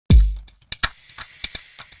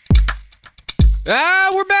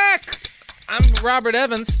We're back! I'm Robert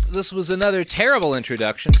Evans. This was another terrible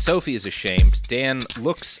introduction. Sophie is ashamed. Dan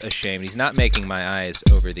looks ashamed. He's not making my eyes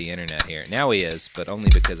over the internet here. Now he is, but only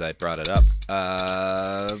because I brought it up.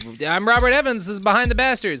 I'm Robert Evans. This is Behind the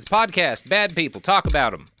Bastards podcast. Bad people. Talk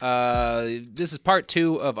about them. This is part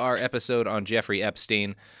 2 of our episode on Jeffrey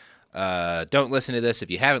Epstein. Don't listen to this if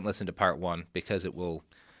you haven't listened to part 1, because it will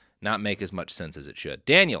not make as much sense as it should.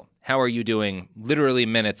 Daniel, how are you doing literally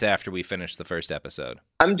minutes after we finished the first episode?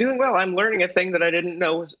 I'm doing well. I'm learning a thing that I didn't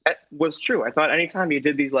know was true. I thought anytime you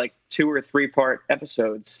did these like 2 or 3 part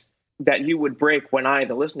episodes that you would break when I,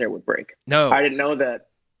 the listener, would break. No. I didn't know that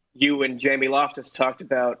you and Jamie Loftus talked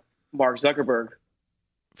about Mark Zuckerberg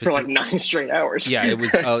for like 9 straight hours. Yeah, it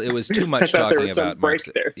was too much talking about Mark.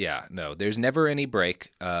 There. Yeah, no, there's never any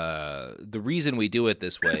break. The reason we do it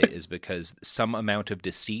this way is because some amount of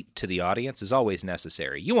deceit to the audience is always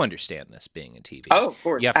necessary. You understand this, being in TV. Oh, of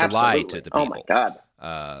course. You have to lie to the people. Oh my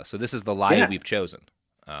God. So this is the lie we've chosen,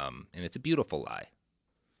 and it's a beautiful lie.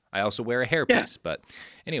 I also wear a hairpiece, but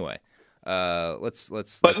anyway. Let's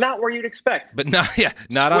not where you'd expect. But not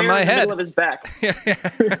on my in the head. middle of his back.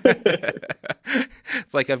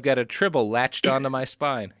 It's like I've got a tribble latched onto my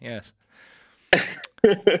spine. Yes.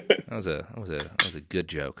 That was a good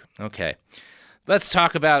joke. Okay. Let's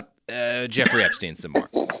talk about Jeffrey Epstein some more.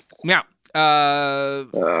 Now,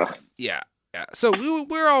 yeah. So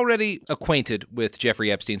we're already acquainted with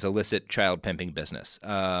Jeffrey Epstein's illicit child pimping business.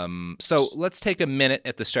 So let's take a minute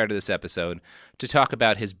at the start of this episode to talk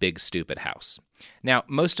about his big stupid house. Now,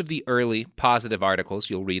 most of the early positive articles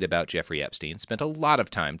you'll read about Jeffrey Epstein spent a lot of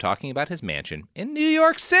time talking about his mansion in New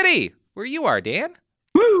York City, where you are, Dan.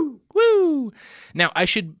 Woo! Woo! Now, I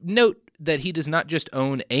should note that he does not just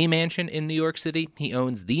own a mansion in New York City, he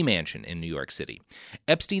owns the mansion in New York City.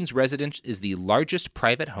 Epstein's residence is the largest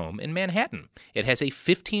private home in Manhattan. It has a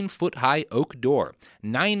 15-foot-high oak door,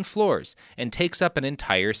 9 floors, and takes up an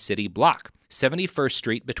entire city block. 71st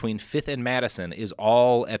Street between 5th and Madison is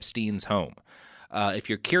all Epstein's home. If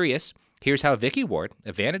you're curious, here's how Vicky Ward,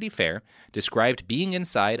 of Vanity Fair, described being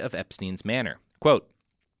inside of Epstein's manor. Quote,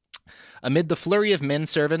 "Amid the flurry of men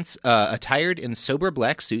servants, attired in sober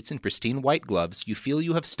black suits and pristine white gloves, you feel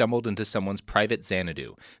you have stumbled into someone's private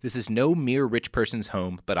Xanadu. This is no mere rich person's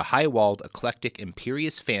home, but a high-walled, eclectic,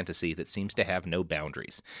 imperious fantasy that seems to have no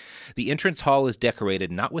boundaries. The entrance hall is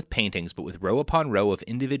decorated not with paintings, but with row upon row of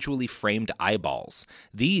individually framed eyeballs.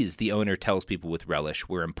 These, the owner tells people with relish,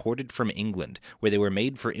 were imported from England, where they were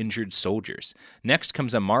made for injured soldiers. Next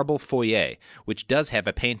comes a marble foyer, which does have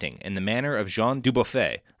a painting, in the manner of Jean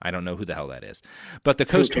Dubuffet. I don't know who the hell that is. But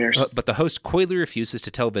the host coyly refuses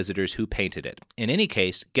to tell visitors who painted it. In any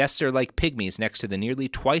case, guests are like pygmies next to the nearly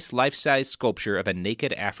twice life-size sculpture of a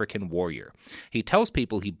naked African warrior. He tells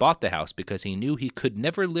people he bought the house because he knew he could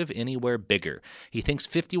never live anywhere bigger. He thinks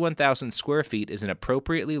 51,000 square feet is an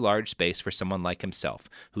appropriately large space for someone like himself,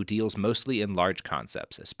 who deals mostly in large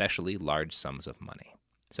concepts, especially large sums of money."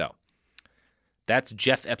 So, that's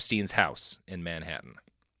Jeff Epstein's house in Manhattan.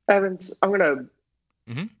 Evans, I'm going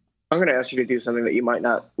to ask you to do something that you might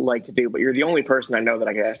not like to do, but you're the only person I know that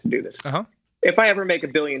I could ask to do this. Uh-huh. If I ever make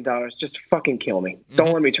 $1 billion, just fucking kill me.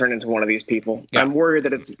 Don't let me turn into one of these people. Yeah. I'm worried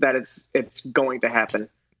that it's going to happen.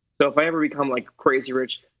 So if I ever become like crazy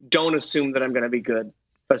rich, don't assume that I'm going to be good.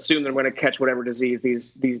 Assume that I'm going to catch whatever disease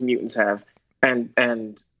these mutants have,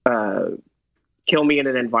 and kill me in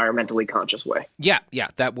an environmentally conscious way. Yeah,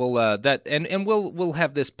 that will and we'll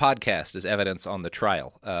have this podcast as evidence on the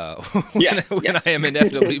trial. When I am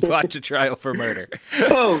inevitably brought to trial for murder.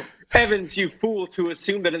 Oh, Evans, you fool, to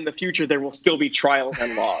assume that in the future there will still be trials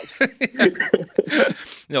and laws.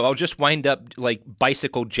 No, I'll just wind up like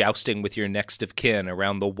bicycle jousting with your next of kin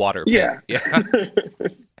around the water pit. Yeah.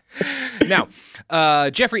 Now,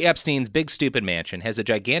 Jeffrey Epstein's big stupid mansion has a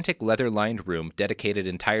gigantic leather-lined room dedicated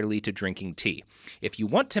entirely to drinking tea. If you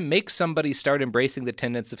want to make somebody start embracing the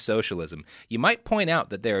tenets of socialism, you might point out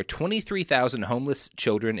that there are 23,000 homeless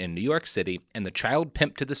children in New York City, and the child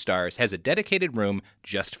Pimp to the Stars has a dedicated room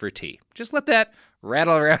just for tea. Just let that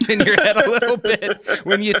rattle around in your head a little bit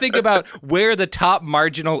when you think about where the top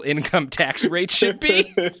marginal income tax rate should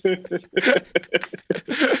be.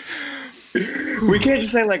 We can't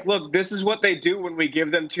just say, like, look, this is what they do when we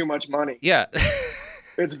give them too much money. Yeah.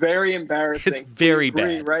 It's very embarrassing. It's very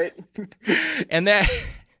bad. Right? And that...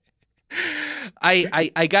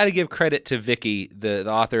 I got to give credit to Vicky, the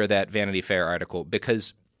author of that Vanity Fair article,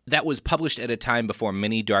 because That was published at a time before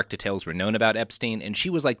many dark details were known about Epstein, and she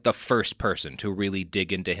was like the first person to really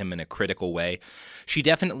dig into him in a critical way. She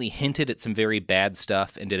definitely hinted at some very bad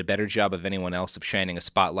stuff and did a better job of anyone else of shining a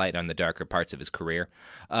spotlight on the darker parts of his career.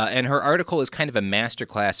 And her article is kind of a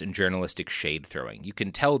masterclass in journalistic shade throwing. You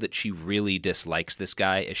can tell that she really dislikes this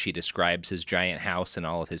guy as she describes his giant house and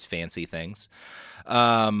all of his fancy things.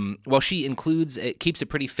 While she keeps a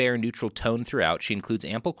pretty fair, neutral tone throughout, she includes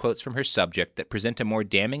ample quotes from her subject that present a more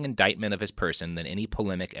damning indictment of his person than any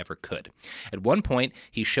polemic ever could. At one point,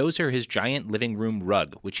 he shows her his giant living room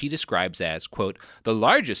rug, which he describes as, quote, the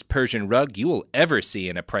largest Persian rug you will ever see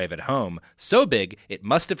in a private home. So big, it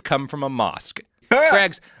must have come from a mosque.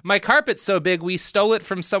 Braggs, my carpet's so big we stole it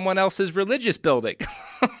from someone else's religious building.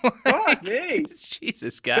 Fuck me.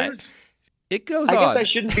 Jesus, guys. It goes on. I guess on. I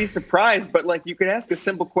shouldn't be surprised, but like you could ask a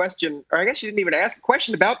simple question, or I guess you didn't even ask a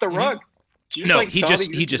question about the rug. He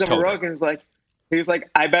just told rug and he was like,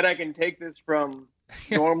 I bet I can take this from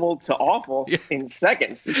normal to awful in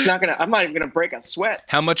seconds. I'm not even gonna break a sweat.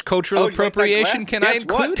 How much cultural appropriation can I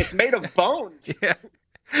include? What? It's made of bones. Yeah.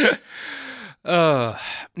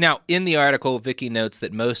 Now, in the article, Vicky notes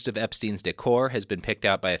that most of Epstein's decor has been picked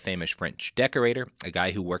out by a famous French decorator, a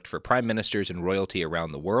guy who worked for prime ministers and royalty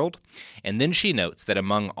around the world. And then she notes that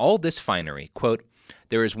among all this finery, quote,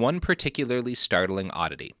 there is one particularly startling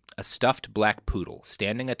oddity, a stuffed black poodle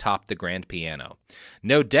standing atop the grand piano.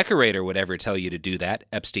 No decorator would ever tell you to do that,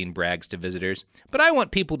 Epstein brags to visitors, but I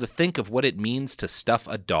want people to think of what it means to stuff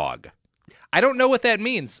a dog. I don't know what that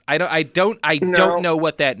means. I don't know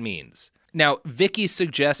what that means. Now, Vicky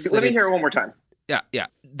suggests Let me hear it one more time. Yeah.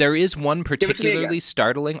 There is one particularly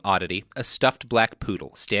startling oddity, a stuffed black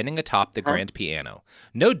poodle standing atop the grand piano.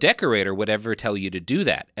 No decorator would ever tell you to do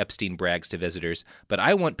that, Epstein brags to visitors, but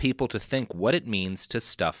I want people to think what it means to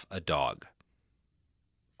stuff a dog.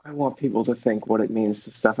 I want people to think what it means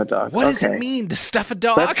to stuff a dog. What does it mean to stuff a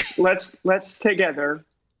dog? Let's together,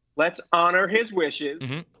 let's honor his wishes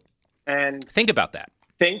and think about that.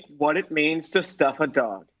 Think what it means to stuff a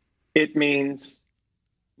dog. It means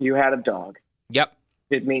you had a dog. Yep.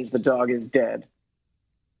 It means the dog is dead.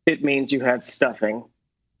 It means you had stuffing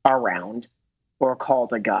around or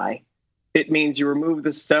called a guy. It means you remove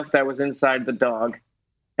the stuff that was inside the dog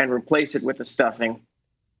and replace it with the stuffing.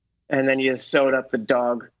 And then you sewed up the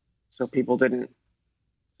dog so people couldn't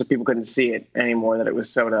see it anymore that it was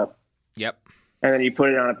sewed up. Yep. And then you put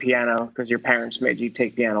it on a piano because your parents made you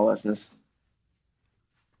take piano lessons.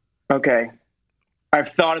 Okay. I've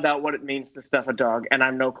thought about what it means to stuff a dog, and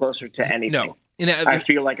I'm no closer to anything. No. I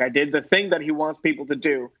feel like I did the thing that he wants people to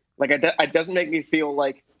do. Like, it doesn't make me feel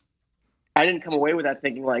like I didn't come away with that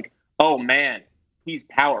thinking like, oh, man, he's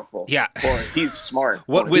powerful. Yeah. Or he's smart.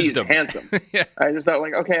 What wisdom. He's handsome. Yeah. I just thought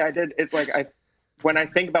like, okay, I did. It's like when I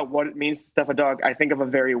think about what it means to stuff a dog, I think of a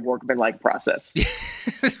very workman-like process.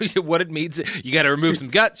 What it means, you got to remove some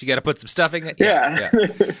guts, you got to put some stuffing in. Yeah.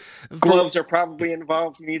 Gloves are probably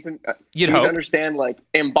involved. You need to understand like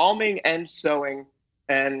embalming and sewing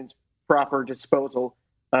and proper disposal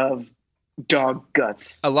of dog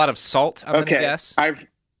guts. A lot of salt, I'm going to guess.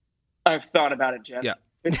 I've thought about it, Jeff. Yeah.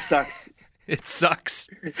 It sucks. It sucks.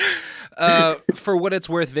 For what it's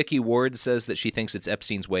worth, Vicky Ward says that she thinks it's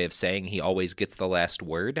Epstein's way of saying he always gets the last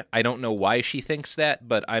word. I don't know why she thinks that,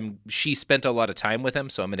 but she spent a lot of time with him,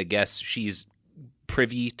 so I'm going to guess she's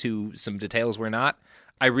privy to some details we're not.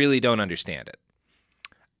 I really don't understand it.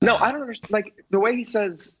 No, I don't understand. Like, the way he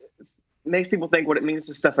says makes people think what it means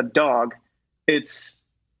to stuff a dog.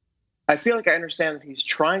 I feel like I understand that he's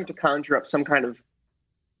trying to conjure up some kind of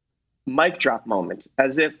mic drop moment,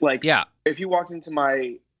 as if like if you walked into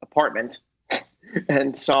my apartment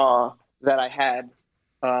and saw that I had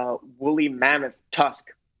a woolly mammoth tusk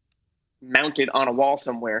mounted on a wall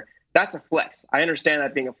somewhere, that's a flex. I understand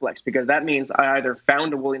that being a flex because that means I either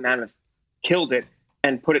found a woolly mammoth, killed it,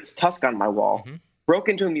 and put its tusk on my wall, broke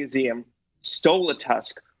into a museum, stole a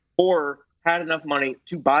tusk, or had enough money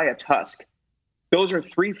to buy a tusk. Those are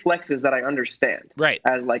three flexes that I understand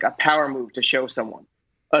as like a power move to show someone.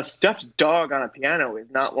 A stuffed dog on a piano is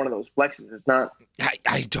not one of those flexes. It's not.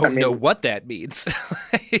 I don't know what that means.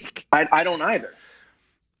 I don't either.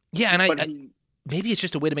 Yeah, and maybe it's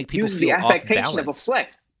just a way to make people feel off balance. The affectation of a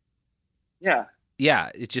flex. Yeah.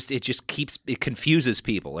 Yeah, it just confuses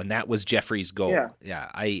people, and that was Jeffrey's goal. Yeah.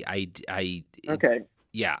 Okay.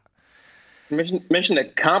 Yeah. Mission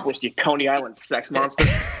accomplished, you Coney Island sex monster.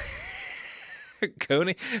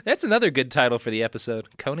 Coney. That's another good title for the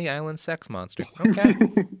episode. Coney Island sex monster. Okay.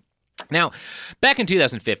 Now, back in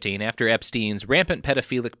 2015, after Epstein's rampant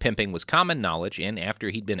pedophilic pimping was common knowledge, and after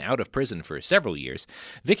he'd been out of prison for several years,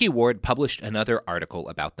 Vicky Ward published another article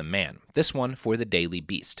about the man, this one for the Daily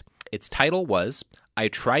Beast. Its title was, "I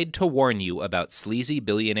Tried to Warn You About Sleazy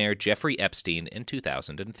Billionaire Jeffrey Epstein in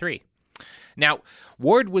 2003. Now,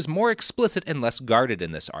 Ward was more explicit and less guarded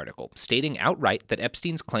in this article, stating outright that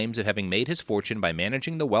Epstein's claims of having made his fortune by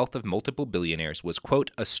managing the wealth of multiple billionaires was,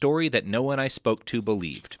 quote, a story that no one I spoke to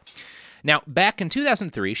believed. Now, back in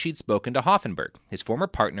 2003, she'd spoken to Hoffenberg, his former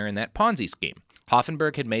partner in that Ponzi scheme.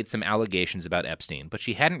 Hoffenberg had made some allegations about Epstein, but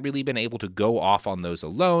she hadn't really been able to go off on those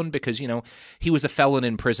alone because, he was a felon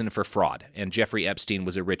in prison for fraud, and Jeffrey Epstein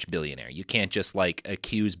was a rich billionaire. You can't just,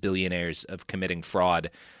 accuse billionaires of committing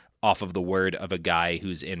fraud off of the word of a guy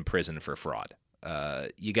who's in prison for fraud.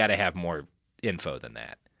 You got to have more info than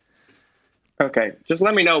that. Okay, just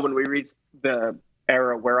let me know when we reach the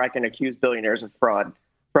era where I can accuse billionaires of fraud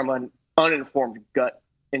from an uninformed gut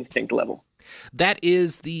instinct level. That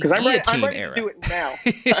is the guillotine I'm ready era. To do it now.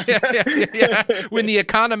 yeah. When the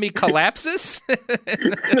economy collapses.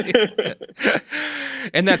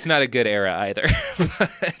 And that's not a good era either.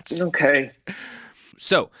 Okay.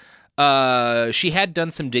 So, she had done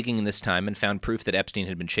some digging in this time and found proof that Epstein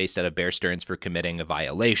had been chased out of Bear Stearns for committing a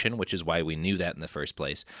violation, which is why we knew that in the first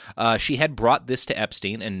place. She had brought this to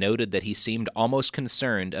Epstein and noted that he seemed almost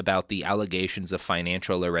concerned about the allegations of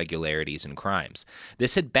financial irregularities and crimes.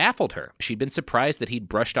 This had baffled her. She'd been surprised that he'd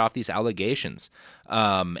brushed off these allegations.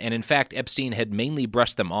 And in fact, Epstein had mainly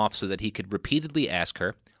brushed them off so that he could repeatedly ask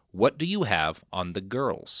her, "What do you have on the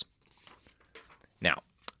girls?" Now,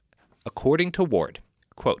 according to Ward,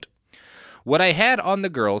 quote, "What I had on the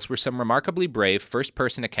girls were some remarkably brave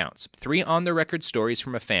first-person accounts, 3 on-the-record stories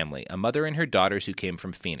from a family, a mother and her daughters who came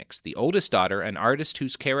from Phoenix. The oldest daughter, an artist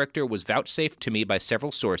whose character was vouchsafed to me by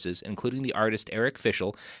several sources, including the artist Eric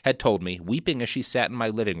Fischel, had told me, weeping as she sat in my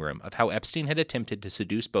living room, of how Epstein had attempted to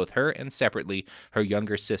seduce both her and separately her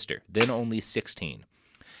younger sister, then only 16.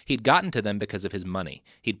 He'd gotten to them because of his money.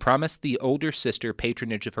 He'd promised the older sister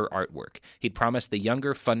patronage of her artwork. He'd promised the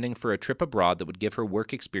younger funding for a trip abroad that would give her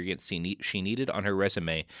work experience she needed on her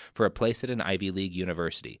resume for a place at an Ivy League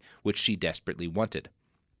university, which she desperately wanted.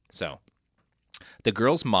 So, the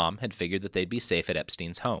girl's mom had figured that they'd be safe at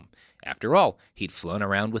Epstein's home. After all, he'd flown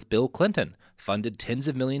around with Bill Clinton, funded tens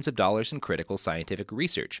of millions of dollars in critical scientific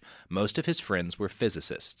research. Most of his friends were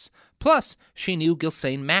physicists. Plus, she knew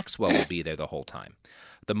Ghislaine Maxwell would be there the whole time.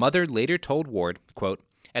 The mother later told Ward, quote,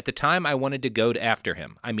 "At the time I wanted to go after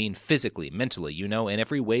him. I mean physically, mentally, in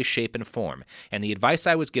every way, shape, and form. And the advice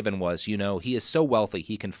I was given was, he is so wealthy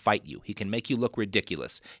he can fight you. He can make you look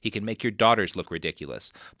ridiculous. He can make your daughters look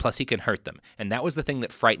ridiculous. Plus he can hurt them. And that was the thing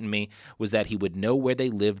that frightened me, was that he would know where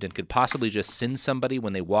they lived and could possibly just send somebody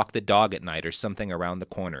when they walk the dog at night or something around the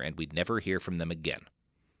corner, and we'd never hear from them again."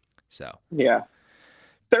 So. Yeah.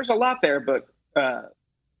 There's a lot there, but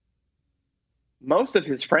most of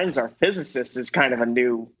his friends are physicists is kind of a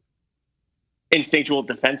new instinctual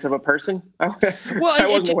defense of a person. Well, I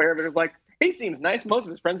wasn't aware of it. It was like, he seems nice. Most of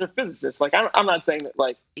his friends are physicists. I'm not saying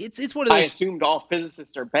that it's one of those. I assumed all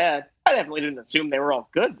physicists are bad. I definitely didn't assume they were all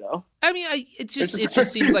good though. I mean, it just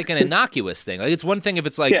seems like an innocuous thing. It's one thing if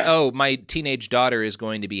it's like, oh, my teenage daughter is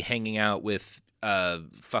going to be hanging out with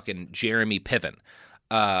fucking Jeremy Piven.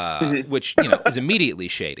 Which, is immediately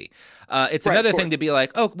shady. It's another thing to be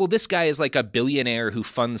like, oh, well, this guy is like a billionaire who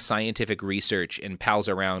funds scientific research and pals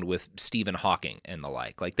around with Stephen Hawking and the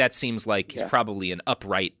like. Like, that seems like he's probably an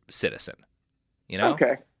upright citizen,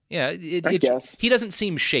 Okay. Yeah, I guess. He doesn't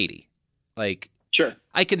seem shady. Sure.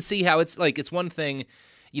 I can see how it's one thing,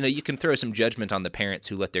 you can throw some judgment on the parents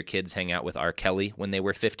who let their kids hang out with R. Kelly when they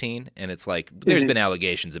were 15, and it's like, there's been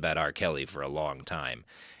allegations about R. Kelly for a long time.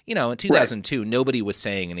 In 2002, nobody was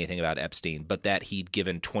saying anything about Epstein, but that he'd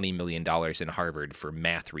given $20 million in Harvard for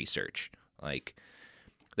math research. It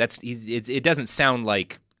doesn't sound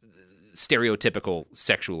like stereotypical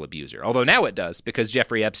sexual abuser, although now it does, because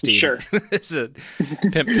Jeffrey Epstein is a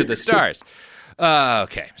pimp to the stars.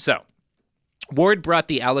 Okay, so Ward brought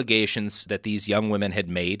the allegations that these young women had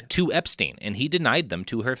made to Epstein, and he denied them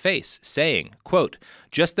to her face, saying, quote,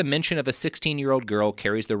 "Just the mention of a 16-year-old girl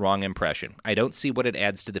carries the wrong impression. I don't see what it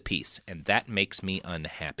adds to the piece, and that makes me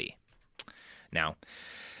unhappy." Now,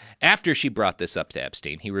 after she brought this up to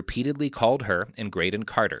Epstein, he repeatedly called her and Graydon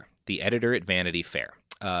Carter, the editor at Vanity Fair.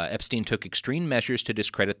 Epstein took extreme measures to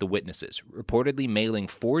discredit the witnesses, reportedly mailing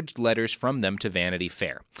forged letters from them to Vanity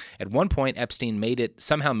Fair. At one point, Epstein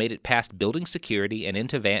somehow made it past building security and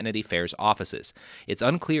into Vanity Fair's offices. It's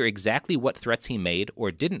unclear exactly what threats he made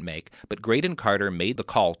or didn't make, but Graydon Carter made the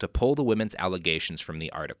call to pull the women's allegations from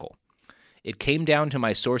the article. It came down to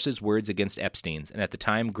my source's words against Epstein's, and at the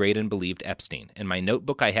time, Graydon believed Epstein. In my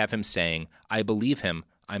notebook, I have him saying, I believe him,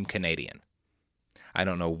 I'm Canadian. I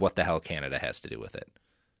don't know what the hell Canada has to do with it.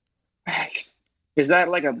 Is that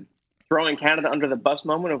like a throwing Canada under the bus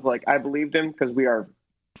moment of like, I believed him because we are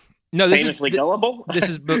famously gullible? This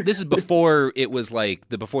is before it was like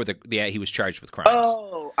he was charged with crimes.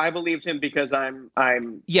 Oh, I believed him because I'm a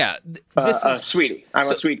sweetie. I'm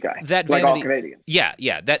a sweet guy. That like Vanity, all Canadians.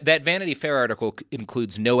 Yeah. That Vanity Fair article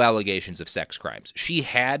includes no allegations of sex crimes. She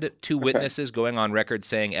had two witnesses going on record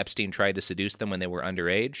saying Epstein tried to seduce them when they were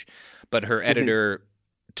underage, but her editor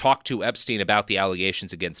talked to Epstein about the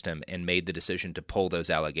allegations against him and made the decision to pull those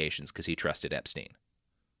allegations because he trusted Epstein.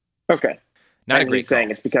 Okay. Not and a great he's call.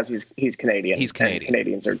 saying it's because he's Canadian. He's Canadian. And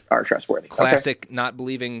Canadians are trustworthy. Classic not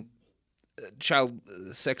believing child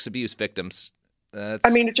sex abuse victims. I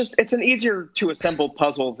mean, it's an easier to assemble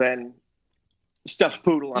puzzle than stuffed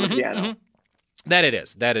poodle on a piano. That it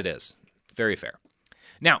is. Very fair.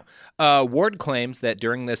 Now, Ward claims that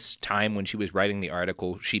during this time when she was writing the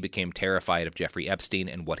article, she became terrified of Jeffrey Epstein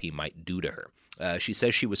and what he might do to her. She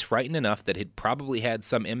says she was frightened enough that it probably had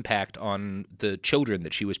some impact on the children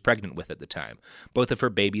that she was pregnant with at the time. Both of her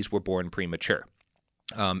babies were born premature.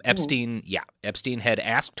 Epstein had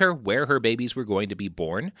asked her where her babies were going to be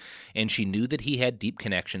born, and she knew that he had deep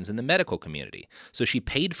connections in the medical community. So she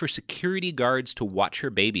paid for security guards to watch her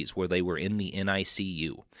babies where they were in the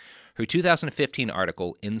NICU. Her 2015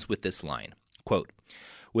 article ends with this line, quote,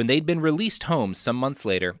 when they'd been released home some months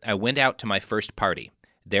later, I went out to my first party.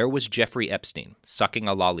 There was Jeffrey Epstein, sucking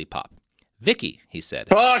a lollipop. Vicky, he said.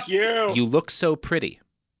 Fuck you! You look so pretty.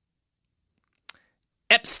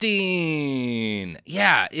 Epstein!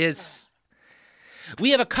 Yeah,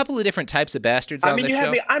 we have a couple of different types of bastards on this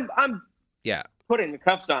show. I'm putting the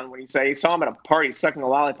cuffs on when you say you saw him at a party sucking a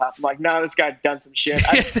lollipop. I'm like, no, this guy's done some shit.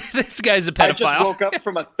 This guy's a pedophile. I just woke up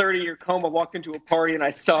from a 30-year coma, walked into a party, and I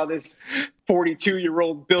saw this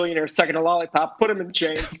 42-year-old billionaire sucking a lollipop. Put him in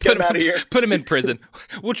chains. Get him out of here. Put him in prison.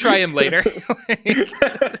 We'll try him later.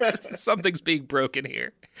 Something's being broken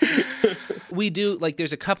here. We do, like,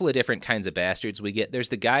 there's a couple of different kinds of bastards we get. There's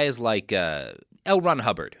the guys like L. Ron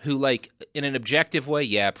Hubbard, who, like, in an objective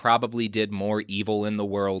way, probably did more evil in the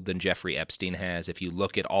world than Jeffrey Epstein has if you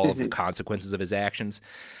look at all of the consequences of his actions.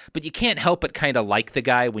 But you can't help but kind of like the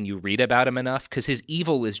guy when you read about him enough, because his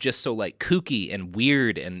evil is just so, like, kooky and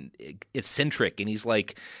weird and eccentric, and he's,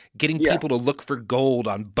 like, getting people to look for gold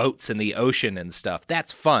on boats in the ocean and stuff.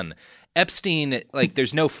 That's fun. Epstein, like,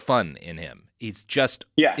 there's no fun in him. He's just,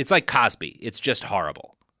 it's like Cosby. It's just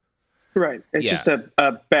horrible. Right. It's just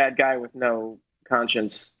a bad guy with no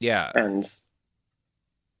conscience. Yeah. And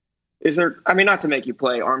is there, I mean, not to make you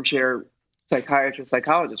play armchair psychiatrist,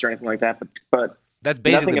 psychologist or anything like that, but that's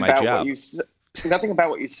basically my job. Nothing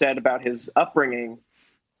about what you said about his upbringing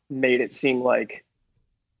made it seem like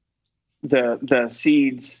the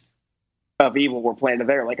seeds of evil were planted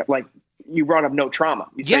there. Like you brought up no trauma.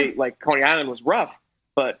 You say like Coney Island was rough,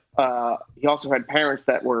 but he also had parents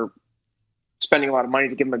that were spending a lot of money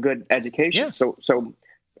to give him a good education. So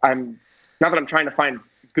I'm not that I'm trying to find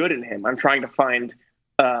good in him. I'm trying to find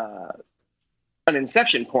an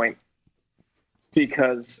inception point,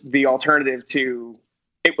 because the alternative to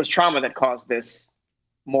it was trauma that caused this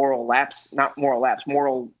moral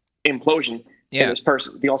implosion in this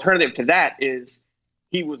person. The alternative to that is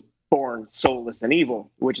he was born soulless and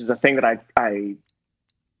evil, which is a thing that I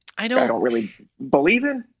don't really believe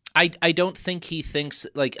in. I don't think he thinks,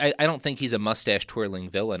 like, I don't think he's a mustache-twirling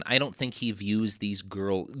villain. I don't think he views these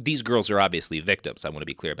girls are obviously victims. I want to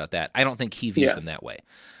be clear about that. I don't think he views them that way.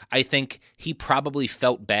 I think he probably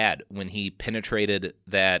felt bad when he penetrated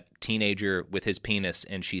that teenager with his penis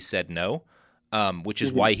and she said no, which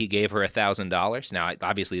is why he gave her $1,000. Now,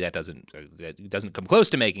 obviously that doesn't come close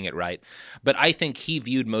to making it right, but I think he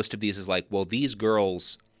viewed most of these as like, well, these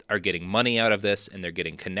girls are getting money out of this and they're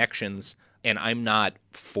getting connections, and I'm not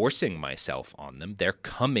forcing myself on them. They're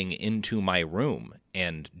coming into my room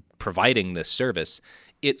and providing this service.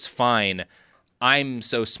 It's fine. I'm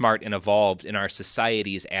so smart and evolved in our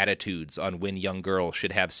society's attitudes on when young girls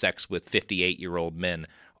should have sex with 58-year-old men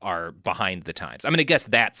are behind the times. I'm going to guess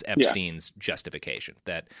that's Epstein's justification,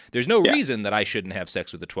 that there's no reason that I shouldn't have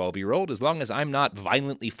sex with a 12-year-old as long as I'm not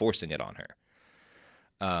violently forcing it on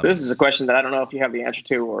her. This is a question that I don't know if you have the answer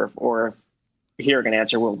to, or if here can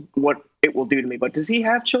answer what it will do to me. But does he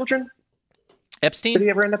have children? Epstein? Did he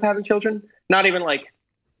ever end up having children? Not even like.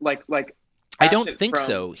 I don't think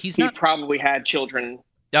so. He probably had children.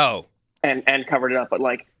 Oh. And covered it up, but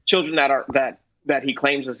like children that he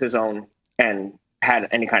claims as his own and had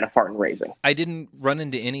any kind of part in raising. I didn't run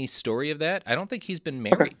into any story of that. I don't think he's been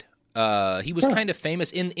married. He was kind of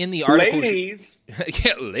famous in the article. Ladies.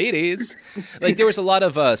 Yeah, ladies. Like, there was a lot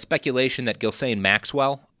of speculation that Ghislaine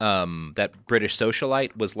Maxwell, that British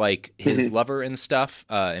socialite, was like his lover and stuff.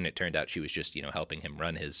 And it turned out she was just, helping him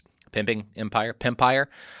run his pimping empire, Pimpire.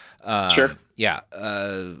 Sure. Yeah.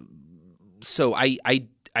 So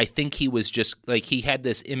I think he was just like, he had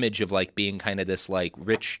this image of like being kind of this like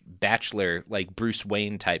rich bachelor, like Bruce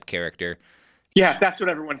Wayne type character. Yeah, that's what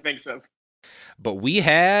everyone thinks of. But we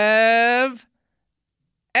have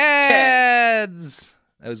ads.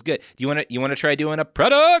 That was good. Do you want to try doing a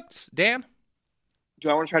products, Dan? Do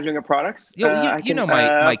I want to try doing a products? You know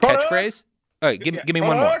my catchphrase. All right, give me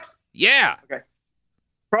one more. Yeah. Okay.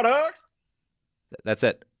 Products. That's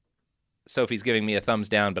it. Sophie's giving me a thumbs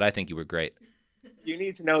down, but I think you were great. You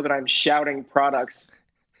need to know that I'm shouting products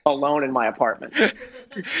alone in my apartment.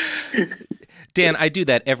 Dan, I do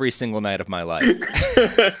that every single night of my life.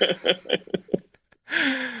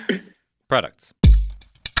 Products.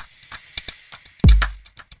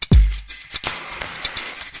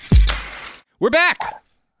 We're back.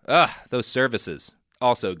 Those services,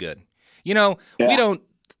 also good. We don't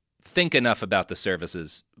think enough about the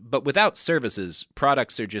services, but without services,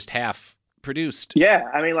 products are just half produced. Yeah,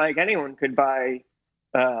 I mean, like anyone could buy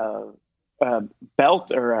a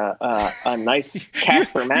belt or a nice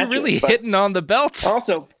Casper mattress. You're really hitting on the belts.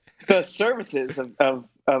 Also, the services of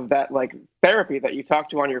that, like, therapy that you talk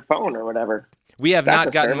to on your phone or whatever. We have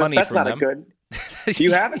not gotten money from them. That's not a good.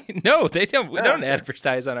 You haven't? No, they don't. We don't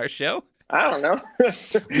advertise on our show. I don't know.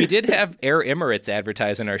 We did have Air Emirates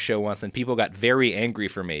advertise on our show once, and people got very angry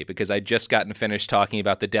for me because I'd just gotten finished talking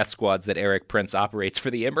about the death squads that Eric Prince operates for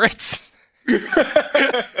the Emirates.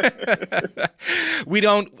 We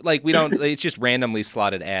don't, it's just randomly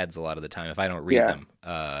slotted ads a lot of the time if I don't read them.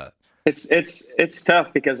 It's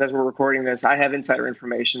tough because as we're recording this, I have insider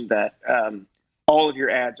information that all of your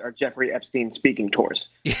ads are Jeffrey Epstein speaking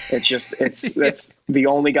tours. That's the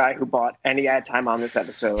only guy who bought any ad time on this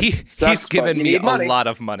episode. He's given me a lot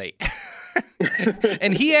of money.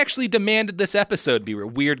 And he actually demanded this episode be a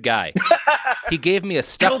weird guy. He gave me a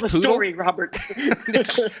stuffed poodle. Tell the story, Robert.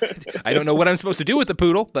 I don't know what I'm supposed to do with the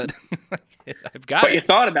poodle, but I've got it. But you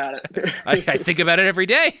thought about it. I think about it every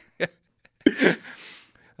day.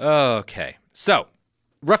 Okay. So,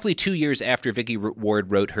 roughly 2 years after Vicky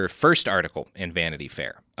Ward wrote her first article in Vanity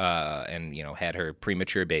Fair, and had her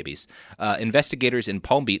premature babies, investigators in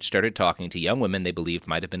Palm Beach started talking to young women they believed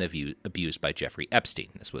might have been abused by Jeffrey Epstein.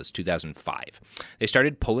 This was 2005. They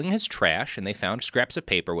started pulling his trash, and they found scraps of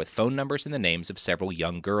paper with phone numbers and the names of several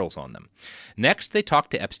young girls on them. Next, they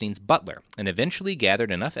talked to Epstein's butler, and eventually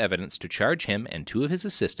gathered enough evidence to charge him and two of his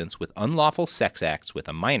assistants with unlawful sex acts with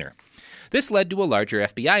a minor. This led to a larger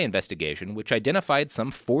FBI investigation, which identified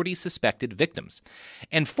some 40 suspected victims.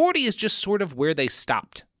 And 40 is just sort of where they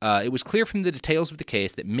stopped. It was clear from the details of the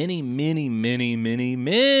case that many, many, many, many,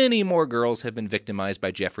 many more girls have been victimized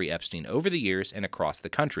by Jeffrey Epstein over the years and across the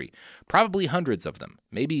country. Probably hundreds of them,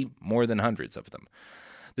 maybe more than hundreds of them.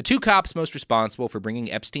 The two cops most responsible for bringing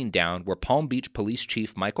Epstein down were Palm Beach Police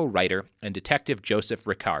Chief Michael Reiter and Detective Joseph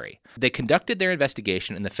Riccari. They conducted their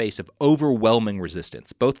investigation in the face of overwhelming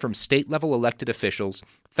resistance, both from state-level elected officials,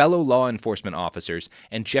 fellow law enforcement officers,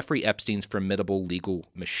 and Jeffrey Epstein's formidable legal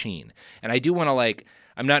machine. And I do want to,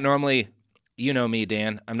 I'm not normally, you know me,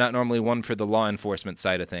 Dan, I'm not normally one for the law enforcement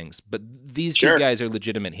side of things, but these two guys are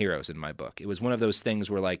legitimate heroes in my book. It was one of those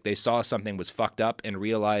things where, they saw something was fucked up and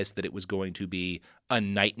realized that it was going to be a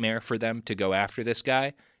nightmare for them to go after this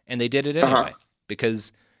guy, and they did it anyway,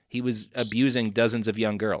 because he was abusing dozens of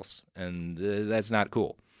young girls, and that's not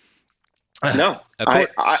cool. No,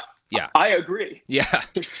 I agree. Yeah.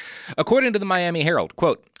 According to the Miami Herald,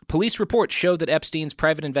 quote, police reports show that Epstein's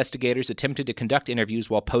private investigators attempted to conduct interviews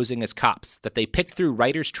while posing as cops, that they picked through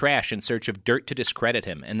Reiter's trash in search of dirt to discredit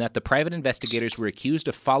him, and that the private investigators were accused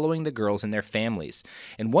of following the girls and their families.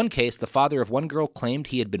 In one case, the father of one girl claimed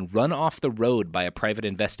he had been run off the road by a private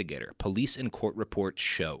investigator. Police and court reports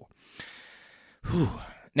show.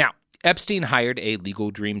 Now, Epstein hired a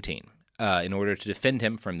legal dream team in order to defend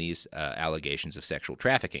him from these allegations of sexual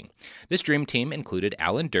trafficking. This dream team included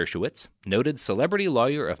Alan Dershowitz, noted celebrity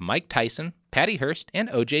lawyer of Mike Tyson, Patty Hearst,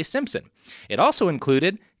 and O.J. Simpson. It also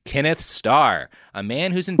included Kenneth Starr, a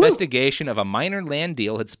man whose investigation of a minor land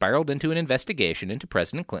deal had spiraled into an investigation into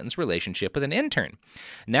President Clinton's relationship with an intern.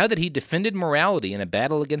 Now that he defended morality in a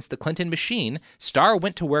battle against the Clinton machine, Starr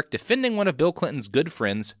went to work defending one of Bill Clinton's good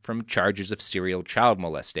friends from charges of serial child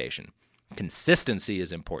molestation. Consistency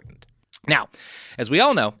is important. Now, as we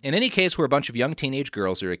all know, in any case where a bunch of young teenage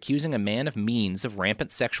girls are accusing a man of means of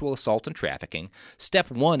rampant sexual assault and trafficking,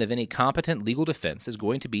 step one of any competent legal defense is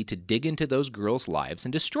going to be to dig into those girls' lives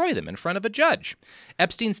and destroy them in front of a judge.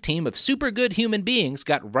 Epstein's team of super good human beings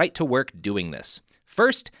got right to work doing this.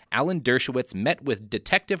 First, Alan Dershowitz met with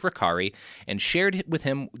Detective Riccari and shared with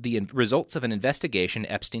him the results of an investigation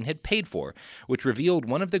Epstein had paid for, which revealed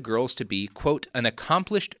one of the girls to be, quote, an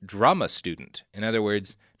accomplished drama student. In other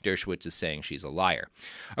words, Dershowitz is saying she's a liar.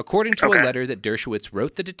 According to a letter that Dershowitz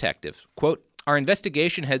wrote the detective, quote, our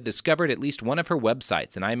investigation has discovered at least one of her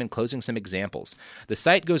websites, and I am enclosing some examples. The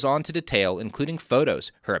site goes on to detail, including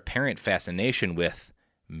photos, her apparent fascination with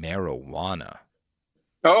marijuana.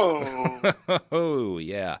 Oh. Oh,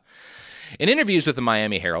 yeah. In interviews with the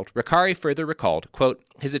Miami Herald, Riccari further recalled, quote,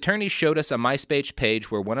 his attorneys showed us a MySpace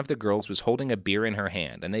page where one of the girls was holding a beer in her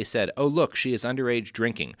hand, and they said, oh, look, she is underage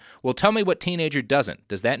drinking. Well, tell me what teenager doesn't.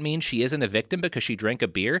 Does that mean she isn't a victim because she drank a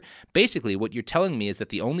beer? Basically, what you're telling me is that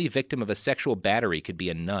the only victim of a sexual battery could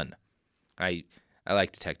be a nun. I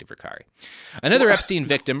like Detective Riccari. Another Epstein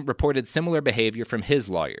victim reported similar behavior from his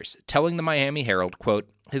lawyers, telling the Miami Herald, quote,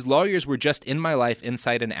 his lawyers were just in my life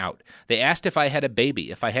inside and out. They asked if I had a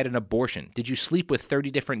baby, if I had an abortion. Did you sleep with 30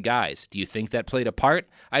 different guys? Do you think that played a part?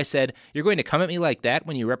 I said, you're going to come at me like that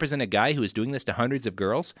when you represent a guy who is doing this to hundreds of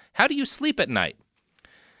girls? How do you sleep at night?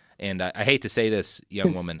 And I hate to say this,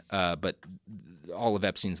 young woman, but all of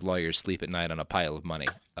Epstein's lawyers sleep at night on a pile of money,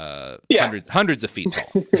 hundreds of feet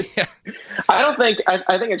tall. I think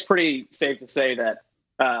it's pretty safe to say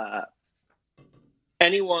that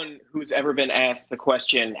anyone who's ever been asked the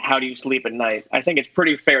question, how do you sleep at night? I think it's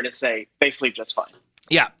pretty fair to say they sleep just fine.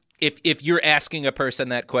 Yeah. If you're asking a person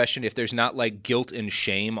that question, if there's not like guilt and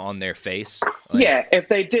shame on their face. Like, yeah. If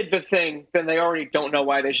they did the thing, then they already don't know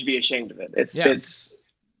why they should be ashamed of it.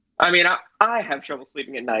 I mean, I have trouble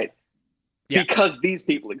sleeping at night. Yeah. Because these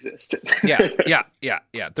people exist. Yeah.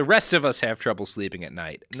 The rest of us have trouble sleeping at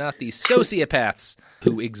night, not the sociopaths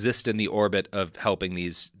who exist in the orbit of helping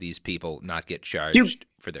these people not get charged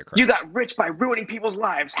for their crimes. You got rich by ruining people's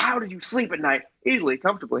lives. How did you sleep at night? Easily,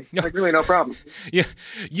 comfortably. Like, really no problem. Yeah,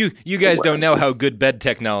 you guys don't know how good bed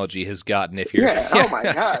technology has gotten. If you're oh my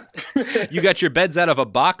God. You got your beds out of a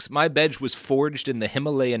box. My bed was forged in the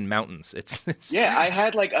Himalayan mountains. It's yeah. I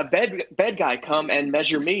had like a bed guy come and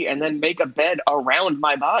measure me and then make a bed around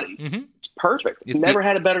my body. Mm-hmm. It's perfect. Never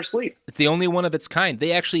had a better sleep. It's the only one of its kind.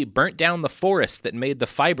 They actually burnt down the forest that made the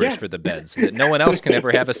fibers for the bed, so that no one else can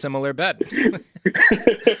ever have a similar bed.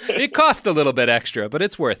 It cost a little bit extra, but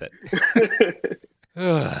it's worth it.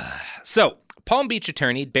 So, Palm Beach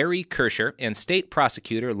attorney Barry Kirscher and state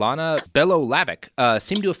prosecutor Lana Belolavic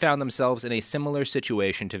seem to have found themselves in a similar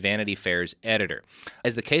situation to Vanity Fair's editor.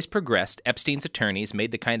 As the case progressed, Epstein's attorneys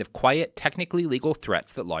made the kind of quiet, technically legal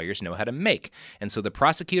threats that lawyers know how to make, and so the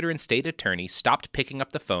prosecutor and state attorney stopped picking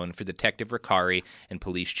up the phone for Detective Riccari and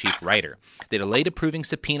Police Chief Ryder. They delayed approving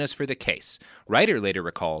subpoenas for the case. Ryder later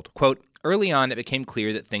recalled, quote, early on, it became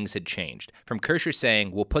clear that things had changed. From Kirscher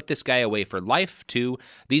saying, we'll put this guy away for life, to,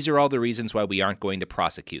 these are all the reasons why we aren't going to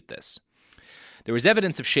prosecute this. There was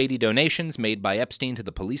evidence of shady donations made by Epstein to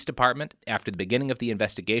the police department. After the beginning of the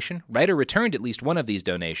investigation, Ryder returned at least one of these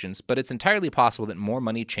donations, but it's entirely possible that more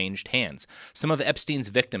money changed hands. Some of Epstein's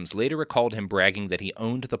victims later recalled him bragging that he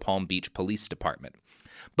owned the Palm Beach Police Department.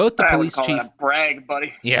 Both the police chief... That a brag,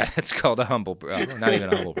 buddy. Yeah, it's called a humble brag. Not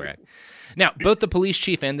even a humble brag. Now, both the police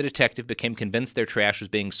chief and the detective became convinced their trash was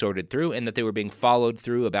being sorted through and that they were being followed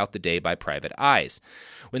through about the day by private eyes.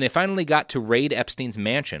 When they finally got to raid Epstein's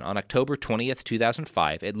mansion on October 20th,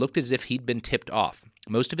 2005, it looked as if he'd been tipped off.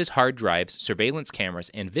 Most of his hard drives, surveillance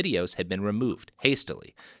cameras, and videos had been removed,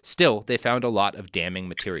 hastily. Still, they found a lot of damning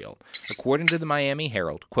material. According to the Miami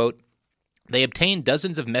Herald, quote, they obtained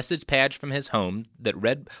dozens of message pads from his home that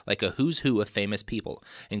read like a who's who of famous people,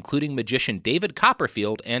 including magician David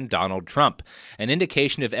Copperfield and Donald Trump, an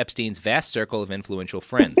indication of Epstein's vast circle of influential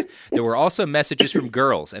friends. There were also messages from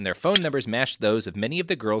girls, and their phone numbers matched those of many of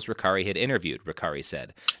the girls Riccari had interviewed, Riccari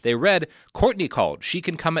said. They read, Courtney called, she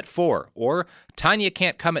can come at 4, or Tanya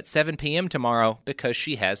can't come at 7 p.m. tomorrow because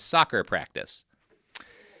she has soccer practice.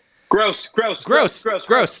 Gross.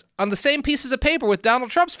 On the same pieces of paper with Donald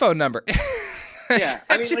Trump's phone number. Yeah,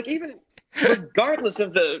 I mean, like, even regardless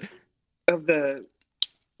of the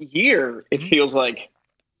year, it feels like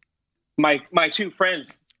my two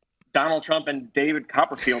friends, Donald Trump and David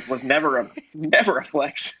Copperfield, was never a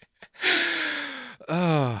flex.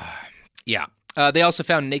 Oh, yeah. They also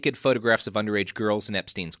found naked photographs of underage girls in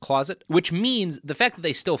Epstein's closet, which means the fact that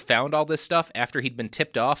they still found all this stuff after he'd been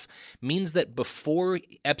tipped off means that before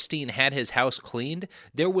Epstein had his house cleaned,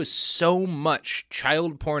 there was so much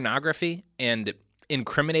child pornography and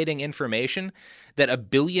incriminating information that a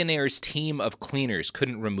billionaire's team of cleaners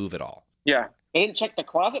couldn't remove it all. Yeah. They didn't check the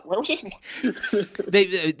closet? Where was it?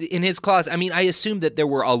 In his closet. I mean, I assume that there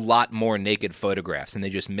were a lot more naked photographs and they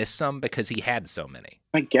just missed some because he had so many.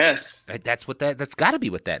 I guess. That's got to be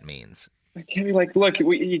what that means. I can't be like, look,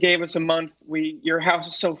 you gave us a month. Your house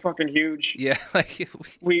is so fucking huge. Yeah.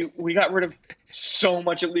 We got rid of so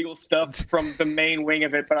much illegal stuff from the main wing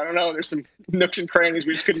of it, but I don't know. There's some nooks and crannies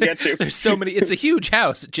we just couldn't get to. There's so many. It's a huge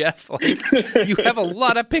house, Jeff. You have a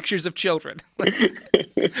lot of pictures of children.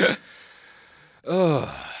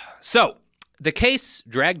 So, the case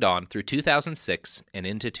dragged on through 2006 and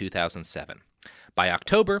into 2007. By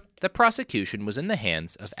October, the prosecution was in the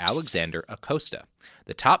hands of Alexander Acosta,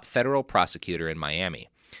 the top federal prosecutor in Miami.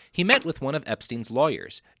 He met with one of Epstein's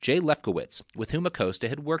lawyers, Jay Lefkowitz, with whom Acosta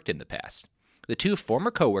had worked in the past. The two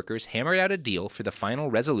former co-workers hammered out a deal for the final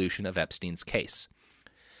resolution of Epstein's case.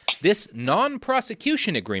 This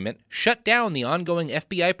non-prosecution agreement shut down the ongoing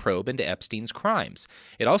FBI probe into Epstein's crimes.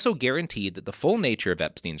 It also guaranteed that the full nature of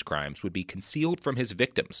Epstein's crimes would be concealed from his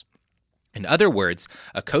victims. In other words,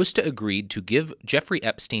 Acosta agreed to give Jeffrey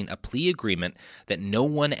Epstein a plea agreement that no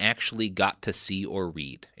one actually got to see or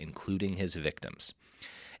read, including his victims.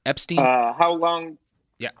 Epstein... how long...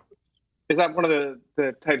 Yeah. Is that one of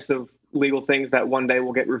the types of legal things that one day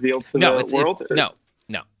will get revealed to the world? No.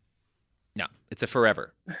 It's a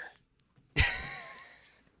forever.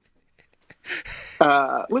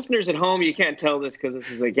 Listeners at home, you can't tell this because this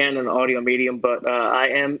is, again, an audio medium, but I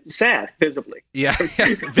am sad, visibly. Yeah,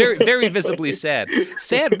 very, very visibly sad.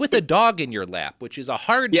 Sad with a dog in your lap, which is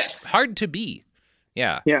hard to be.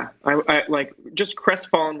 Yeah. Yeah, I like just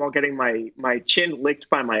crestfallen while getting my chin licked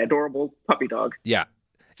by my adorable puppy dog. Yeah.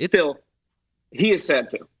 Still, he is sad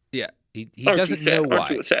too. Yeah, he doesn't know why.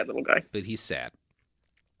 Aren't you a sad little guy? But he's sad.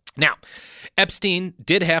 Now, Epstein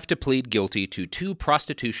did have to plead guilty to 2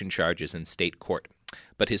 prostitution charges in state court,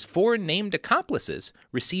 but his 4 named accomplices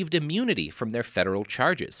received immunity from their federal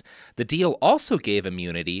charges. The deal also gave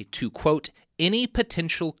immunity to, quote, any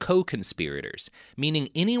potential co-conspirators, meaning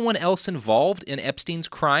anyone else involved in Epstein's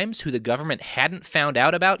crimes who the government hadn't found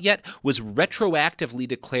out about yet was retroactively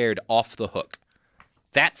declared off the hook.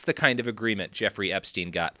 That's the kind of agreement Jeffrey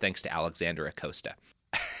Epstein got thanks to Alexander Acosta.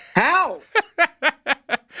 How?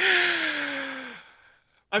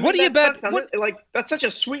 I mean, what do you bet? That's such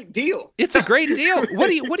a sweet deal. It's a great deal.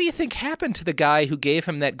 What do you think happened to the guy who gave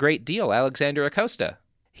him that great deal, Alexander Acosta?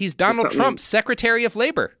 He's Donald Trump's Secretary of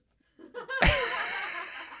Labor.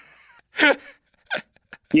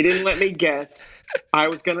 You didn't let me guess. I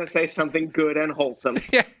was going to say something good and wholesome.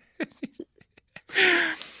 Yeah.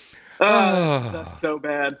 That's so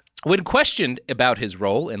bad. When questioned about his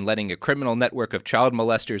role in letting a criminal network of child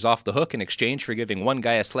molesters off the hook in exchange for giving one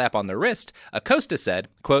guy a slap on the wrist, Acosta said,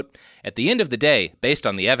 quote, at the end of the day, based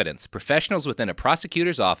on the evidence, professionals within a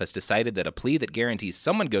prosecutor's office decided that a plea that guarantees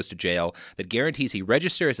someone goes to jail, that guarantees he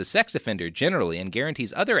registers as a sex offender generally, and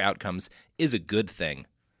guarantees other outcomes is a good thing.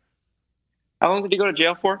 How long did he go to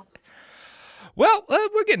jail for? Well,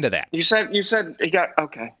 we're getting to that. You said he got,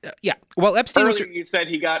 okay. Yeah. Well, Epstein Earlier you said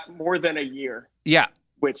he got more than a year. Yeah.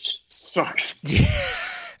 Which sucks.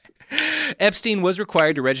 Epstein was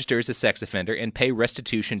required to register as a sex offender and pay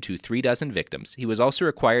restitution to 36 victims. He was also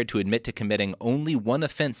required to admit to committing only one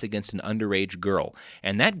offense against an underage girl,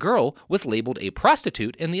 and that girl was labeled a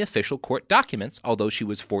prostitute in the official court documents, although she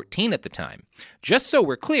was 14 at the time. Just so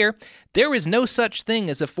we're clear, there is no such thing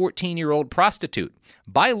as a 14-year-old prostitute.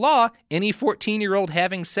 By law, any 14-year-old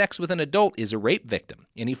having sex with an adult is a rape victim.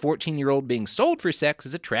 Any 14-year-old being sold for sex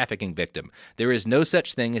is a trafficking victim. There is no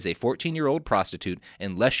such thing as a 14-year-old prostitute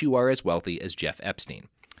unless you are as wealthy as Jeff Epstein.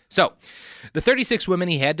 So, the 36 women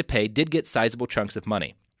he had to pay did get sizable chunks of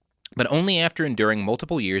money, but only after enduring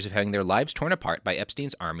multiple years of having their lives torn apart by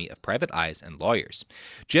Epstein's army of private eyes and lawyers.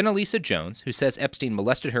 Jenna Lisa Jones, who says Epstein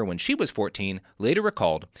molested her when she was 14, later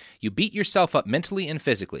recalled, "You beat yourself up mentally and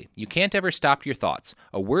physically. You can't ever stop your thoughts.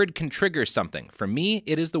 A word can trigger something. For me,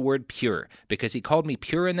 it is the word pure, because he called me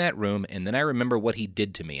pure in that room, and then I remember what he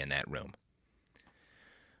did to me in that room."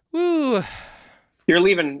 Woo. You're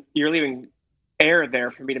leaving air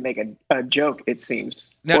there for me to make a joke, it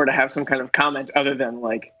seems, or to have some kind of comment other than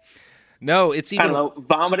like... No, it's even... I don't know,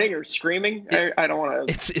 vomiting or screaming? I don't want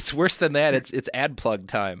to... It's worse than that. It's ad plug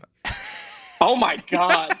time. Oh, my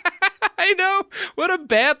God. I know. What a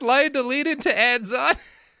bad line to lead into ads on.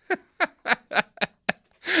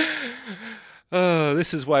 Oh,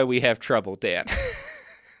 this is why we have trouble, Dan.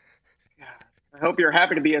 I hope you're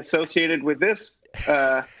happy to be associated with this.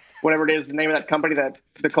 Whatever it is, the name of that company that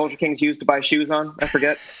the Culture Kings used to buy shoes on. I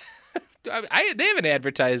forget. They haven't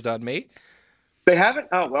advertised on me. They haven't?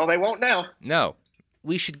 Oh, well, they won't now. No.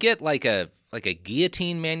 We should get like a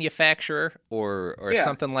guillotine manufacturer or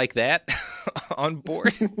something like that on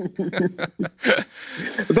board.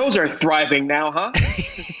 Those are thriving now, huh?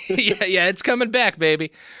 yeah, it's coming back,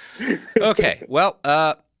 baby. Okay, well,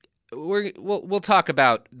 we'll talk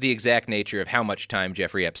about the exact nature of how much time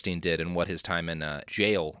Jeffrey Epstein did and what his time in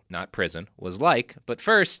jail, not prison, was like. But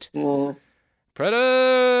first,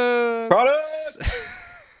 products.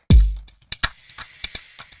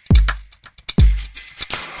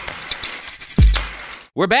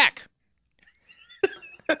 We're back.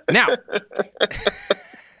 Now.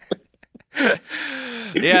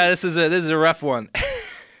 Yeah, this is a rough one.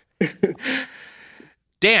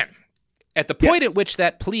 Dan, at the point at which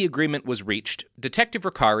that plea agreement was reached, Detective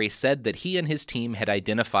Ricari said that he and his team had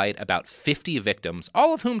identified about 50 victims,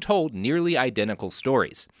 all of whom told nearly identical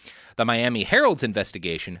stories. The Miami Herald's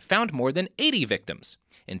investigation found more than 80 victims.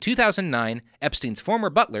 In 2009, Epstein's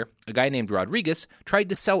former butler, a guy named Rodriguez, tried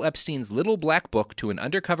to sell Epstein's little black book to an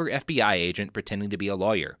undercover FBI agent pretending to be a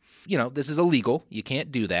lawyer. You know, this is illegal. You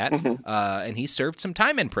can't do that. And he served some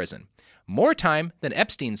time in prison. More time than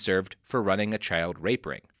Epstein served for running a child rape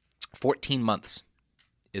ring. 14 months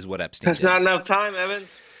is what Epstein did. That's not enough time,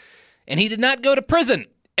 Evans. And he did not go to prison.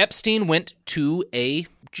 Epstein went to a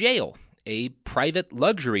jail. A private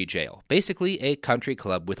luxury jail, basically a country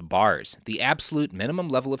club with bars, the absolute minimum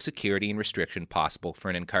level of security and restriction possible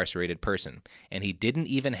for an incarcerated person. And he didn't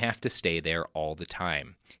even have to stay there all the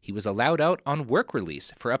time. He was allowed out on work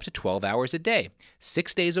release for up to 12 hours a day,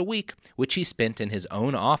 6 days a week, which he spent in his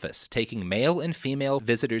own office, taking male and female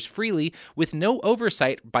visitors freely with no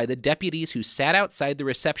oversight by the deputies who sat outside the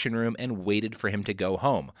reception room and waited for him to go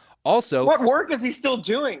home. Also, what work is he still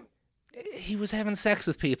doing? He was having sex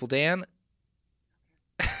with people, Dan.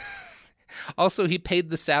 Also, he paid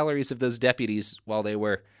the salaries of those deputies while they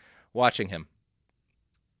were watching him.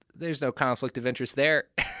 There's no conflict of interest there.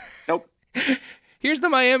 Nope. Here's the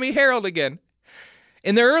Miami Herald again.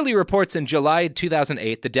 In their early reports in July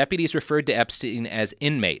 2008, the deputies referred to Epstein as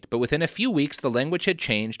inmate, but within a few weeks, the language had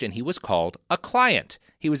changed and he was called a client.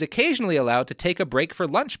 He was occasionally allowed to take a break for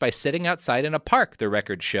lunch by sitting outside in a park, the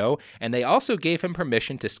records show, and they also gave him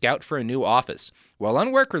permission to scout for a new office. While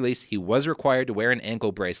on work release, he was required to wear an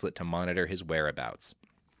ankle bracelet to monitor his whereabouts.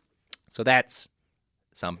 So that's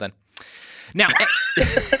something. Now...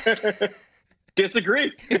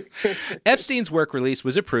 Disagree. Epstein's work release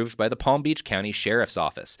was approved by the Palm Beach County Sheriff's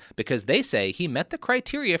Office because they say he met the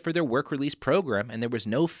criteria for their work release program and there was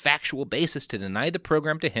no factual basis to deny the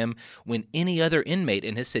program to him when any other inmate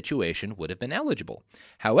in his situation would have been eligible.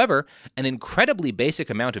 However, an incredibly basic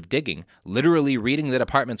amount of digging, literally reading the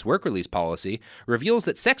department's work release policy, reveals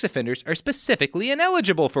that sex offenders are specifically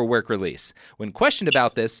ineligible for work release. When questioned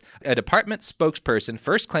about this, a department spokesperson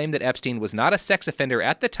first claimed that Epstein was not a sex offender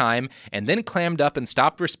at the time and then clammed up and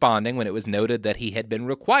stopped responding when it was noted that he had been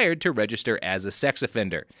required to register as a sex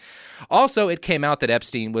offender. Also, it came out that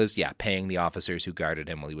Epstein was, paying the officers who guarded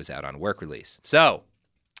him while he was out on work release. So,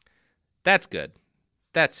 that's good.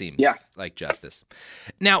 That seems like justice.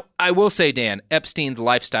 Now, I will say, Dan, Epstein's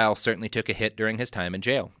lifestyle certainly took a hit during his time in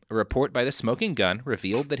jail. A report by the Smoking Gun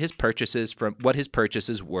revealed that his purchases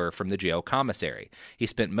were from the jail commissary. He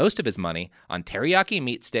spent most of his money on teriyaki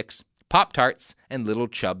meat sticks, Pop-Tarts, and Little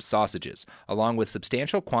Chubb sausages, along with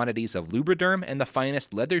substantial quantities of Lubriderm and the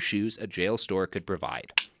finest leather shoes a jail store could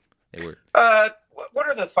provide. They were... What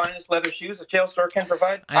are the finest leather shoes a jail store can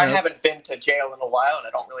provide? I haven't been to jail in a while, and I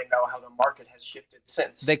don't really know how the market has shifted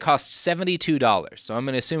since. They cost $72, so I'm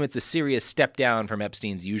going to assume it's a serious step down from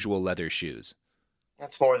Epstein's usual leather shoes.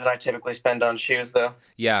 That's more than I typically spend on shoes, though.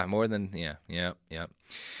 Yeah, more than... Yeah.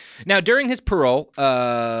 Now, during his parole,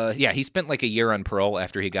 he spent like a year on parole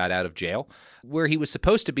after he got out of jail, where he was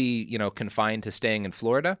supposed to be, confined to staying in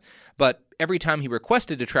Florida. But every time he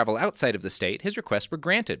requested to travel outside of the state, his requests were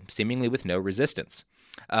granted, seemingly with no resistance.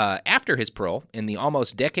 After his parole, in the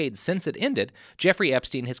almost decade since it ended, Jeffrey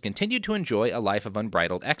Epstein has continued to enjoy a life of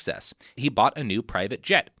unbridled excess. He bought a new private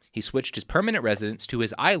jet. He switched his permanent residence to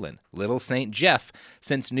his island, Little St. Jeff,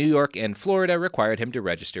 since New York and Florida required him to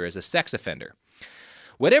register as a sex offender.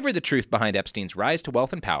 Whatever the truth behind Epstein's rise to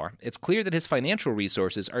wealth and power, it's clear that his financial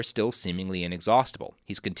resources are still seemingly inexhaustible.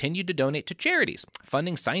 He's continued to donate to charities,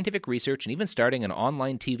 funding scientific research, and even starting an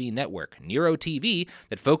online TV network, Nero TV,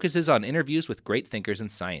 that focuses on interviews with great thinkers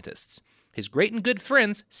and scientists. His great and good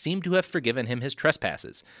friends seem to have forgiven him his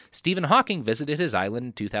trespasses. Stephen Hawking visited his island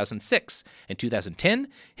in 2006. In 2010,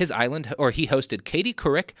 he hosted Katie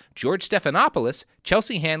Couric, George Stephanopoulos,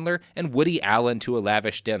 Chelsea Handler, and Woody Allen to a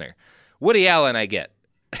lavish dinner. Woody Allen, I get.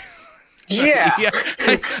 Yeah. Yeah,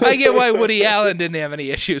 I get why Woody Allen didn't have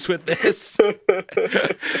any issues with this.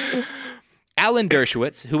 Alan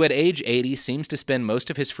Dershowitz, who at age 80 seems to spend most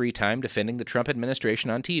of his free time defending the Trump administration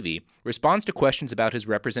on TV, responds to questions about his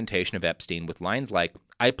representation of Epstein with lines like,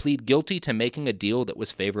 "I plead guilty to making a deal that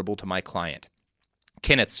was favorable to my client."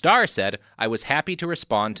 Kenneth Starr said, "I was happy to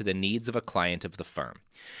respond to the needs of a client of the firm."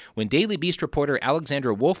 When Daily Beast reporter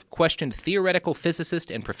Alexandra Wolf questioned theoretical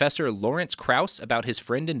physicist and professor Lawrence Krauss about his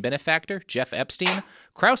friend and benefactor, Jeff Epstein,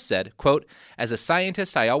 Krauss said, quote, "As a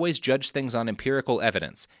scientist, I always judge things on empirical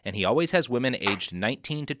evidence, and he always has women aged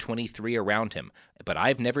 19 to 23 around him, but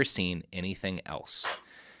I've never seen anything else."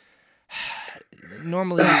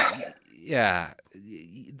 Normally, yeah,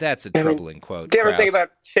 that's a troubling quote. Do you ever Krauss. think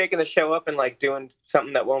about shaking the show up and like doing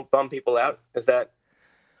something that won't bum people out? Is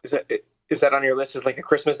that on your list as like a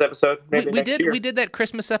Christmas episode? Maybe we did that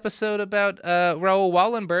Christmas episode about Raoul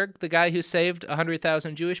Wallenberg, the guy who saved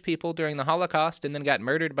 100,000 Jewish people during the Holocaust and then got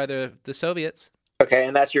murdered by the Soviets. Okay,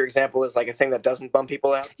 and that's your example is like a thing that doesn't bum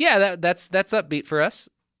people out? Yeah, that's upbeat for us.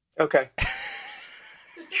 Okay.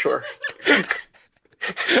 Sure.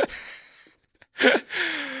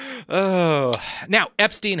 Oh. Now,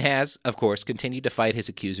 Epstein has, of course, continued to fight his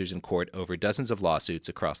accusers in court over dozens of lawsuits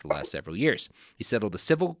across the last several years. He settled a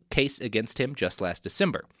civil case against him just last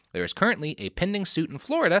December. There is currently a pending suit in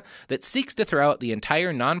Florida that seeks to throw out the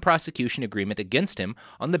entire non-prosecution agreement against him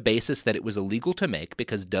on the basis that it was illegal to make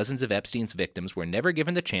because dozens of Epstein's victims were never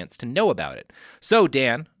given the chance to know about it. So,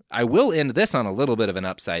 Dan, I will end this on a little bit of an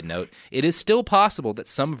upside note. It is still possible that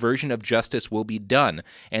some version of justice will be done,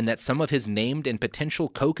 and that some of his named and potential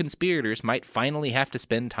co-conspirators might finally have to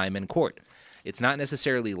spend time in court. It's not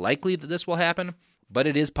necessarily likely that this will happen, but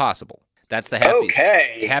it is possible. That's the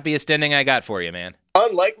happiest ending I got for you, man.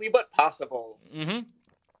 Unlikely, but possible. Mm-hmm.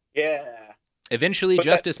 Yeah. Eventually,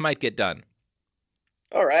 justice might get done.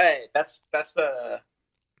 All right. That's the...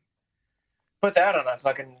 Put that on a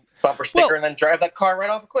fucking bumper sticker and then drive that car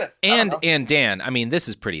right off a cliff. And Dan, I mean, this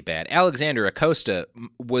is pretty bad. Alexander Acosta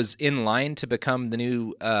was in line to become the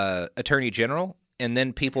new attorney general, and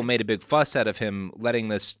then people made a big fuss out of him letting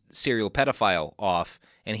this serial pedophile off,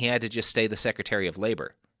 and he had to just stay the Secretary of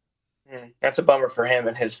Labor. That's a bummer for him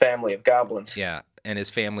and his family of goblins. Yeah, and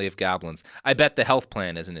his family of goblins. I bet the health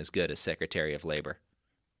plan isn't as good as Secretary of Labor.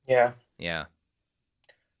 Yeah. Yeah.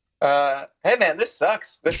 Hey man, this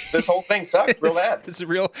sucks. This whole thing sucks real bad. This is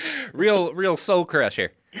a real soul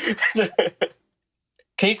crusher.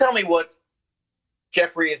 Can you tell me what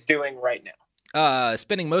Jeffrey is doing right now?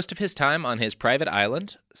 Spending most of his time on his private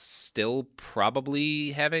island, still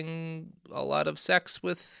probably having a lot of sex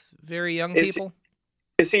with very young people.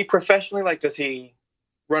 Is he professionally, like, does he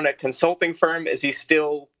run a consulting firm? Is he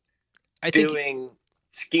still doing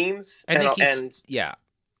schemes? Yeah.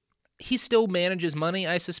 He still manages money,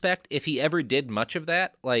 I suspect, if he ever did much of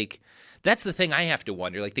that. Like, that's the thing I have to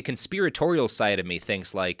wonder. Like, the conspiratorial side of me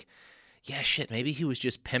thinks, like, yeah, shit, maybe he was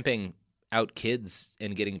just pimping out kids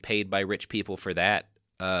and getting paid by rich people for that.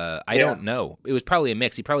 I don't know. It was probably a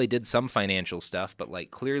mix. He probably did some financial stuff, but, like,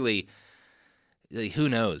 clearly, like, who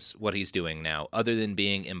knows what he's doing now, other than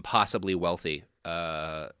being impossibly wealthy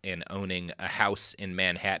and owning a house in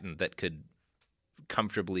Manhattan that could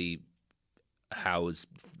comfortably house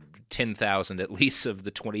 10,000 at least of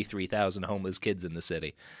the 23,000 homeless kids in the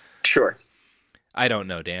city. Sure. I don't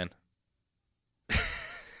know, Dan.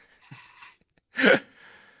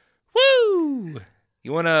 Woo!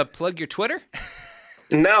 You want to plug your Twitter?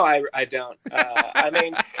 No, I don't. I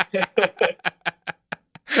mean,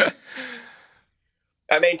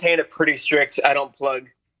 I maintain a pretty strict, I don't plug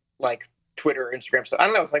like Twitter or Instagram. So I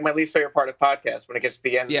don't know. It's like my least favorite part of podcasts when it gets to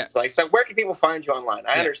the end. Yeah. It's like, so where can people find you online?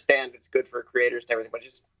 I understand it's good for creators and everything, but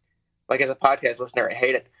just like as a podcast listener, I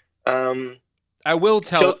hate it. I will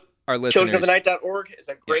tell our listeners. ChildrenOfTheNight.org is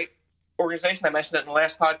a great organization. I mentioned it in the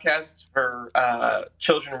last podcast for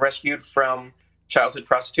children rescued from childhood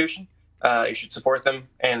prostitution. You should support them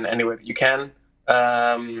in any way that you can.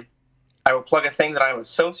 I will plug a thing that I'm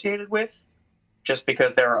associated with just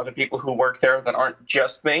because there are other people who work there that aren't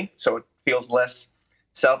just me, so it feels less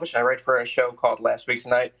selfish. I write for a show called Last Week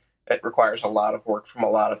Tonight. It requires a lot of work from a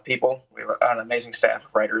lot of people. We have an amazing staff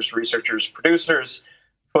of writers, researchers, producers,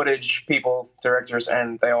 footage people, directors,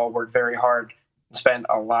 and they all work very hard and spend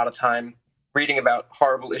a lot of time reading about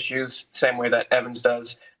horrible issues, the same way that Evans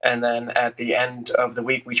does. And then at the end of the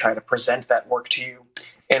week, we try to present that work to you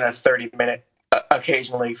in a 30-minute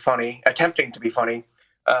occasionally funny, attempting to be funny,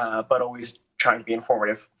 but always trying to be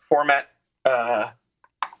informative. Format,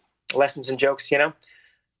 lessons and jokes, So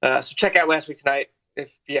check out Last Week Tonight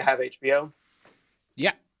if you have HBO.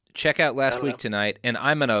 Yeah. Check out Last Week Tonight, and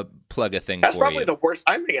I'm going to plug a thing That's for you. That's probably the worst.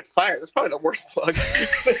 I'm going to get fired. That's probably the worst plug.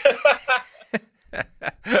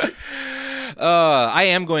 I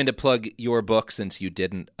am going to plug your book since you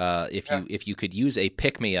didn't. If you could use a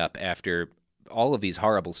pick-me-up after all of these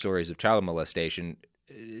horrible stories of child molestation,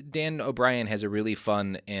 Dan O'Brien has a really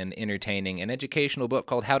fun and entertaining and educational book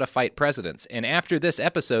called How to Fight Presidents. And after this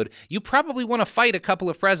episode, you probably want to fight a couple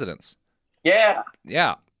of presidents. Yeah.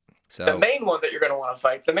 Yeah. So the main one that you're going to want to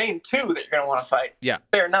fight, the main two that you're going to want to fight, yeah,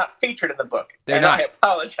 they're not featured in the book. They're not. I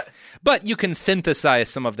apologize. But you can synthesize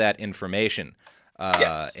some of that information.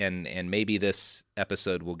 Yes. And maybe this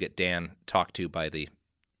episode will get Dan talked to by the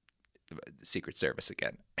Secret Service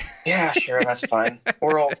again. Yeah, sure, that's fine.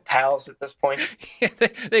 We're all pals at this point.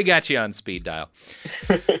 They got you on speed dial.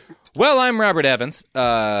 Well, I'm Robert Evans.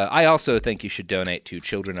 I also think you should donate to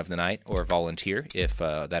Children of the Night or volunteer if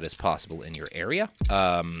that is possible in your area.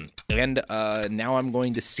 And now I'm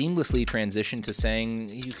going to seamlessly transition to saying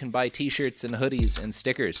you can buy T-shirts and hoodies and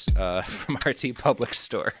stickers from RT Public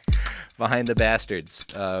Store. Behind the Bastards.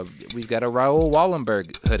 We've got a Raoul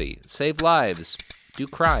Wallenberg hoodie. Save lives. Do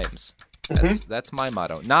crimes. That's my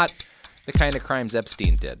motto. Not the kind of crimes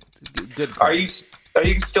Epstein did. Good crimes. Are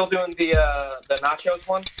you still doing the nachos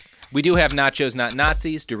one? We do have Nachos Not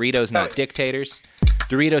Nazis, Doritos Not Dictators.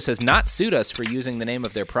 Doritos has not sued us for using the name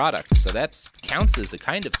of their product, so that counts as a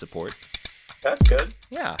kind of support. That's good.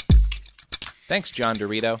 Yeah. Thanks, John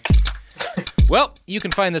Dorito. Well, you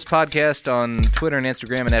can find this podcast on Twitter and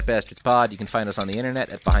Instagram and @BastardsPod. You can find us on the internet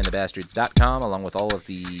at BehindTheBastards.com, along with all of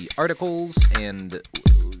the articles and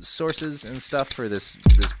sources and stuff for this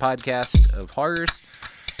podcast of horrors.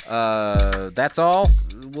 That's all.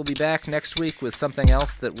 We'll be back next week with something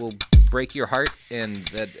else that will break your heart and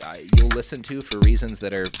that you'll listen to for reasons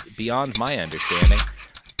that are beyond my understanding.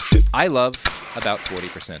 I love about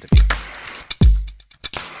 40% of you.